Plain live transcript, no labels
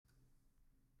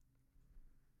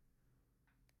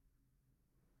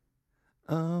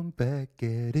I'm back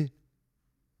at it.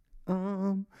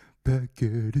 I'm back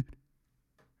at it.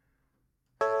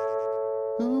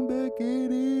 I'm back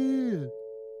at it.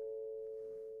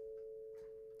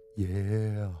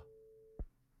 Yeah.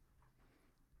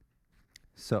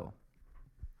 So,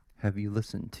 have you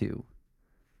listened to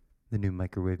the new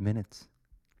Microwave Minutes?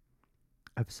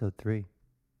 Episode 3.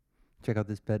 Check out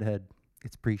this bedhead.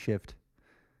 It's pre-shift.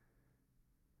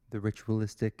 The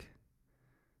ritualistic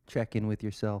check-in with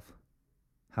yourself.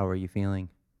 How are you feeling?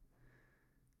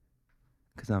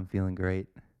 Because I'm feeling great.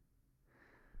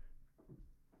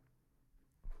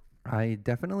 I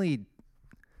definitely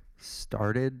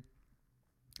started...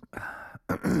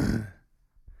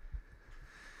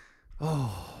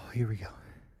 Oh, here we go.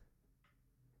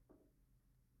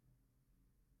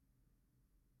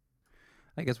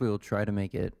 I guess we will try to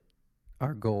make it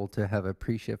our goal to have a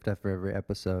pre-shift after every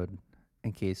episode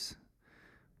in case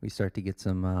we start to get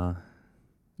some,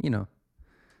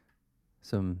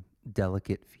 some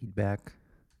delicate feedback.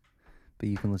 But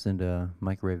you can listen to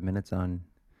Microwave Minutes on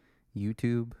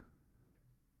YouTube.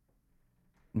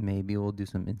 Maybe we'll do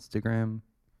some Instagram.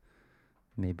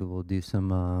 Maybe we'll do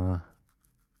some,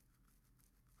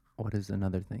 what is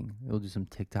another thing? We'll do some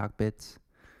TikTok bits.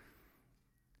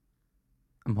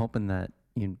 I'm hoping that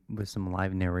with some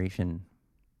live narration,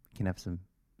 we can have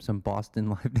some Boston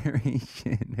live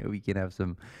narration. We can have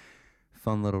some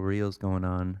fun little reels going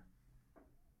on.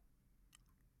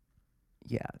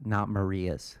 Yeah, not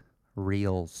Maria's.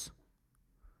 Reels.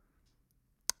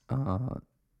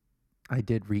 I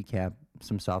did recap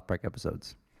some South Park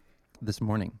episodes this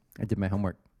morning. I did my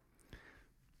homework.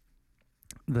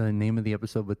 The name of the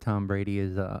episode with Tom Brady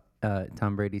is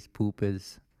Tom Brady's poop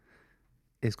is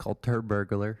called Turd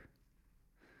Burglar.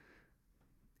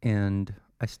 And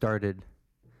I started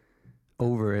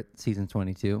over at season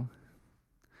 22.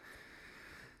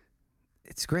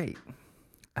 It's great.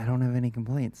 I don't have any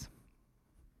complaints.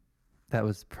 That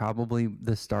was probably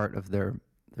the start of their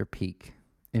peak,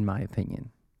 in my opinion.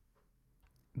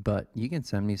 But you can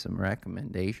send me some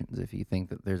recommendations if you think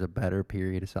that there's a better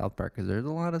period of South Park, because there's a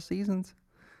lot of seasons.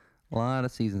 A lot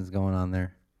of seasons going on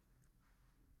there.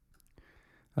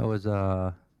 I was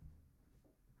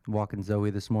walking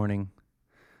Zoe this morning,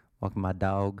 walking my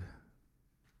dog,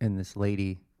 and this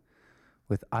lady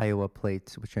with Iowa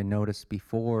plates, which I noticed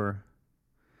before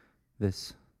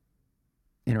this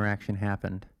interaction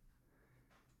happened.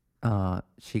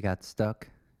 She got stuck.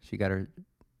 She got her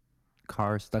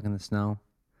car stuck in the snow.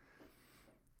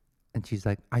 And she's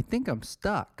like, I think I'm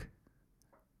stuck.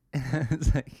 And I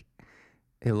was like,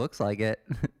 it looks like it,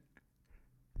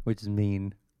 which is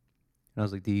mean. And I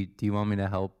was like, do you want me to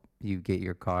help you get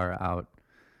your car out?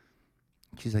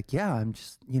 She's like, yeah, I'm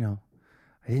just, I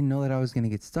didn't know that I was going to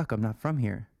get stuck. I'm not from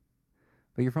here.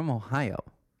 But you're from Ohio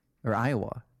or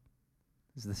Iowa.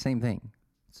 It's the same thing.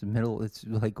 It's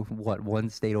like, what, one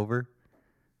state over?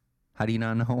 How do you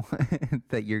not know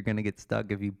that you're going to get stuck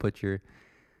if you put your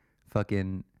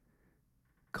fucking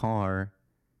car...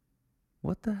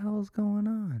 What the hell is going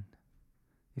on?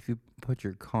 If you put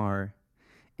your car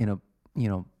in a,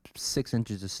 6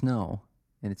 inches of snow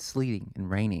and it's sleeting and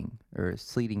raining or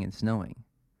sleeting and snowing,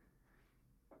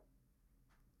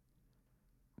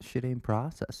 shit ain't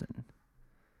processing.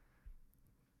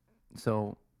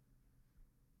 So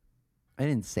I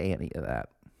didn't say any of that,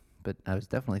 but I was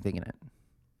definitely thinking it.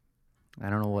 I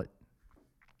don't know what.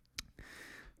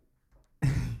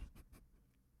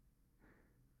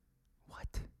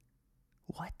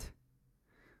 What?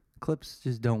 Clips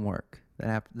just don't work.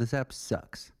 This app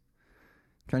sucks.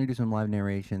 I'm trying to do some live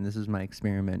narration. This is my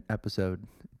experiment episode.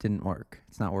 It didn't work.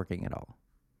 It's not working at all.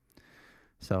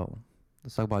 So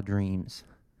let's talk about dreams.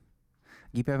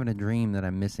 I keep having a dream that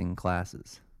I'm missing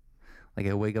classes. Like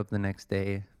I wake up the next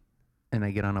day and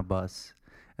I get on a bus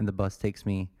and the bus takes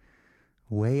me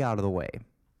way out of the way.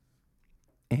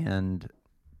 And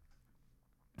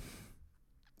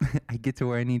I get to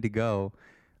where I need to go.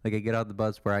 Like I get out the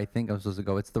bus where I think I'm supposed to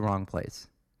go. It's the wrong place.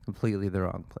 Completely the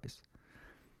wrong place.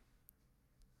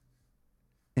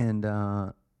 And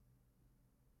I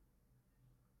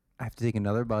have to take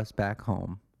another bus back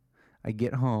home. I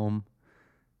get home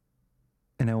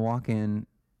and I walk in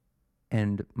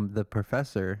and the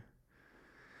professor,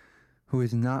 who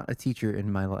is not a teacher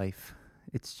in my life,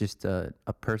 it's just a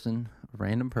person, a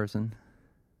random person.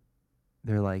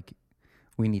 They're like,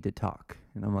 we need to talk.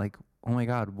 And I'm like, oh my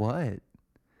God, what?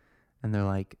 And they're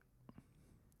like,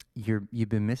 you've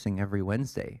been missing every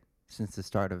Wednesday since the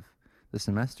start of the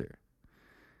semester.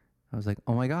 I was like,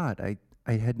 oh my God,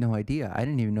 I had no idea. I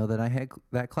didn't even know that I had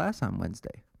that class on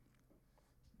Wednesday.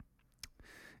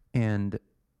 And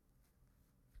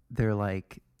they're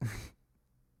like,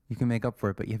 You can make up for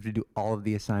it, but you have to do all of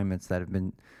the assignments that have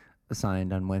been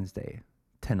assigned on Wednesday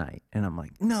tonight. And I'm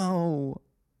like, no,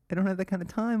 I don't have that kind of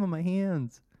time on my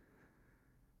hands.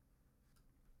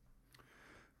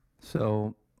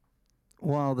 So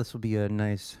while this will be a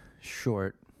nice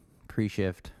short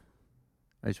pre-shift,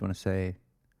 I just want to say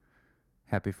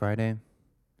happy Friday.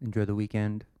 Enjoy the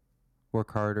weekend.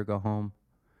 Work hard or go home.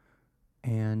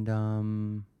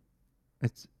 And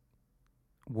it's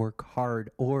work hard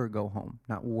or go home,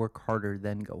 not work harder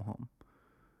then go home.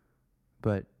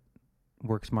 But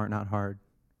work smart, not hard.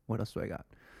 What else do I got?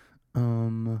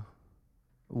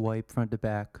 Wipe front to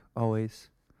back, always.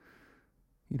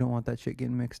 You don't want that shit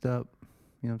getting mixed up.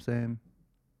 You know what I'm saying?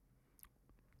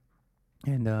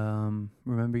 And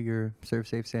remember your serve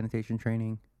safe sanitation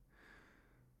training.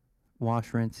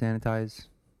 Wash, rinse, sanitize,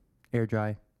 air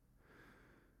dry.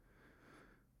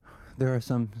 There are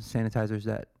some sanitizers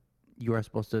that you are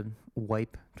supposed to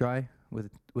wipe dry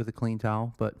with a clean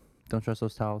towel, but don't trust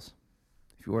those towels.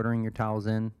 If you're ordering your towels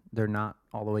in, they're not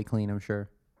all the way clean, I'm sure.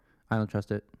 I don't trust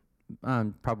it.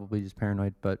 I'm probably just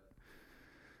paranoid, but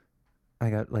I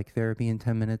got like therapy in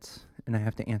 10 minutes, and I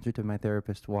have to answer to my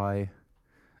therapist why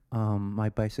my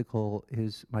bicycle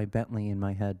is my Bentley in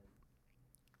my head,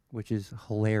 which is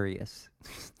hilarious.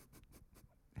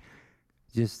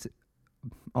 Just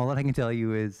all that I can tell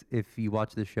you is if you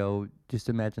watch the show, just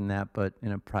imagine that, but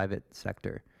in a private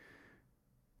sector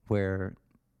where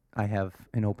I have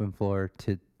an open floor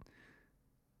to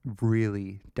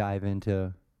really dive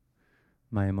into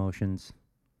my emotions.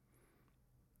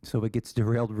 So it gets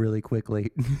derailed really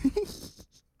quickly.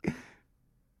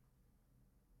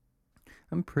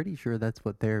 I'm pretty sure that's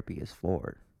what therapy is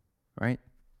for, right?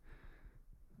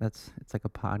 It's like a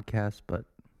podcast, but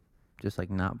just like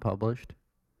not published.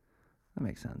 That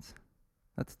makes sense.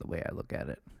 That's the way I look at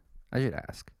it. I should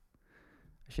ask.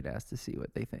 To see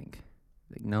what they think.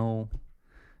 Like, no,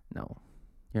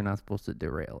 you're not supposed to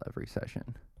derail every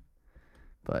session.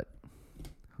 But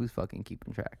who's fucking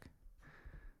keeping track?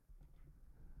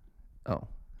 Oh,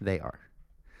 they are.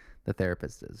 The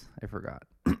therapist is. I forgot.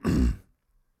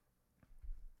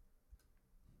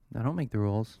 I don't make the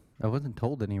rules. I wasn't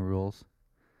told any rules.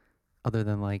 Other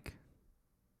than, like,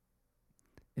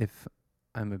 if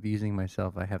I'm abusing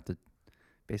myself, I have to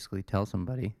basically tell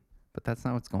somebody. But that's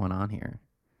not what's going on here.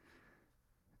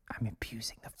 I'm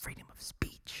abusing the freedom of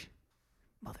speech.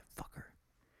 Motherfucker.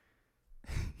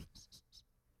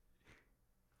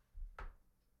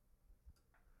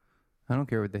 I don't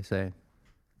care what they say.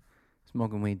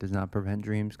 Smoking weed does not prevent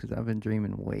dreams, because I've been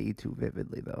dreaming way too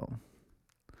vividly, though.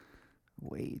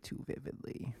 Way too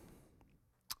vividly.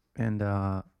 And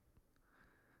that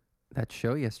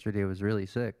show yesterday was really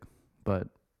sick, but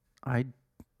I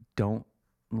don't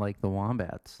like the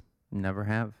Wombats. Never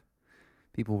have.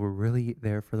 People were really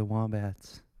there for the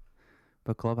Wombats.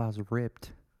 But Clubhouse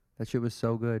ripped. That shit was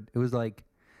so good. It was like,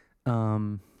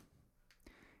 oh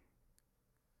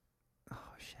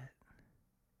shit.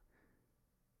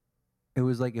 It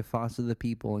was like if Foster the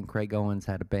People and Craig Owens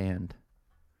had a band.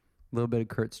 A little bit of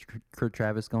Kurt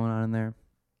Travis going on in there.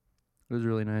 It was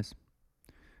really nice.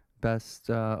 Best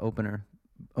opener.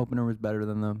 Opener was better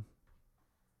than the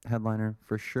headliner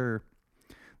for sure.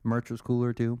 Merch was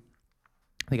cooler too.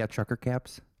 They got trucker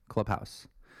caps. Clubhouse.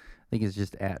 I think it's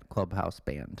just at Clubhouse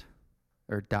Band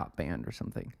or .band or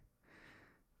something.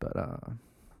 But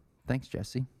thanks,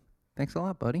 Jesse. Thanks a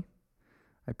lot, buddy.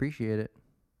 I appreciate it.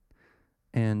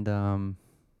 And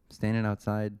standing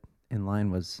outside in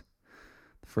line was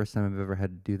the first time I've ever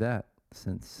had to do that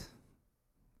since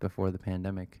before the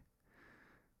pandemic.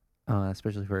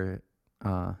 Especially for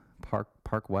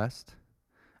Park West.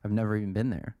 I've never even been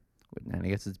there. And I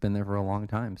guess it's been there for a long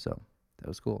time, so that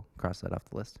was cool. Cross that off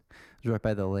the list. It was right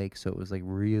by the lake, so it was like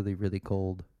really, really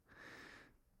cold.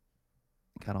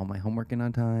 Got all my homework in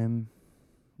on time.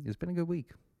 It's been a good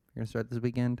week. We're going to start this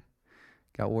weekend.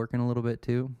 Got working a little bit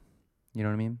too. You know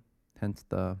what I mean? Hence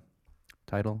the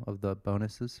title of the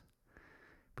bonuses.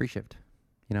 Pre-shift,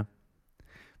 you know?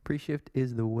 Pre-shift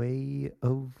is the way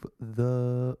of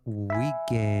the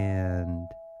weekend.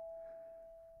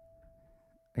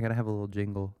 I gotta have a little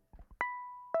jingle.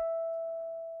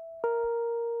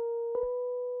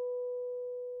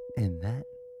 And that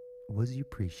was your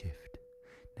pre-shift.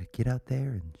 Now get out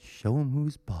there and show them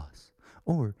who's boss.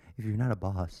 Or if you're not a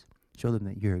boss, show them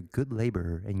that you're a good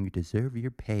laborer and you deserve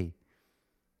your pay.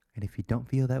 And if you don't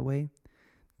feel that way,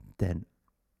 then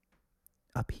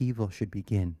upheaval should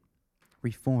begin.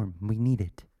 Reform, we need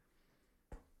it.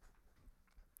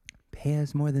 Pay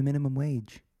us more than minimum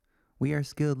wage. We are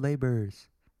skilled laborers.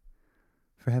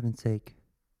 For heaven's sake.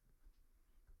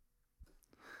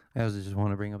 I also just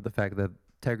want to bring up the fact that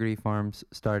Integrity Farms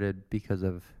started because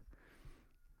of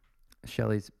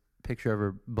Shelly's picture of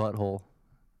her butthole,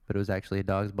 but it was actually a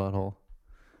dog's butthole.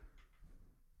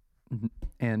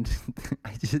 And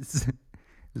it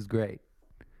was great.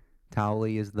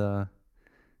 Towley is the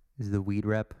weed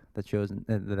rep that shows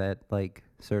that like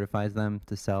certifies them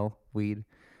to sell weed,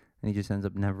 and he just ends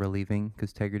up never leaving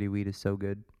because Integrity Weed is so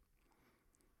good.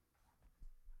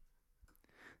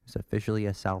 It's officially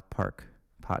a South Park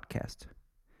podcast,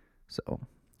 so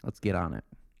let's get on it.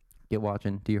 Get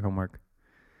watching. Do your homework.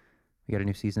 We got a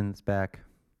new season that's back.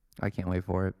 I can't wait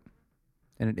for it.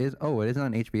 And it is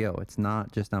on HBO. It's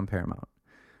not just on Paramount,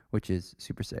 which is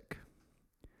super sick.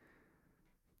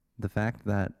 The fact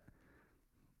that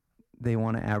they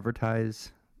want to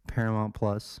advertise Paramount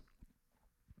Plus,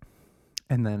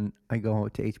 and then I go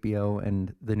to HBO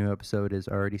and the new episode is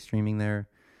already streaming there,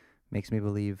 makes me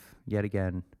believe yet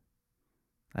again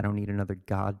I don't need another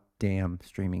goddamn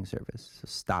streaming service. So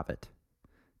stop it.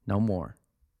 No more.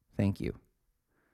 Thank you.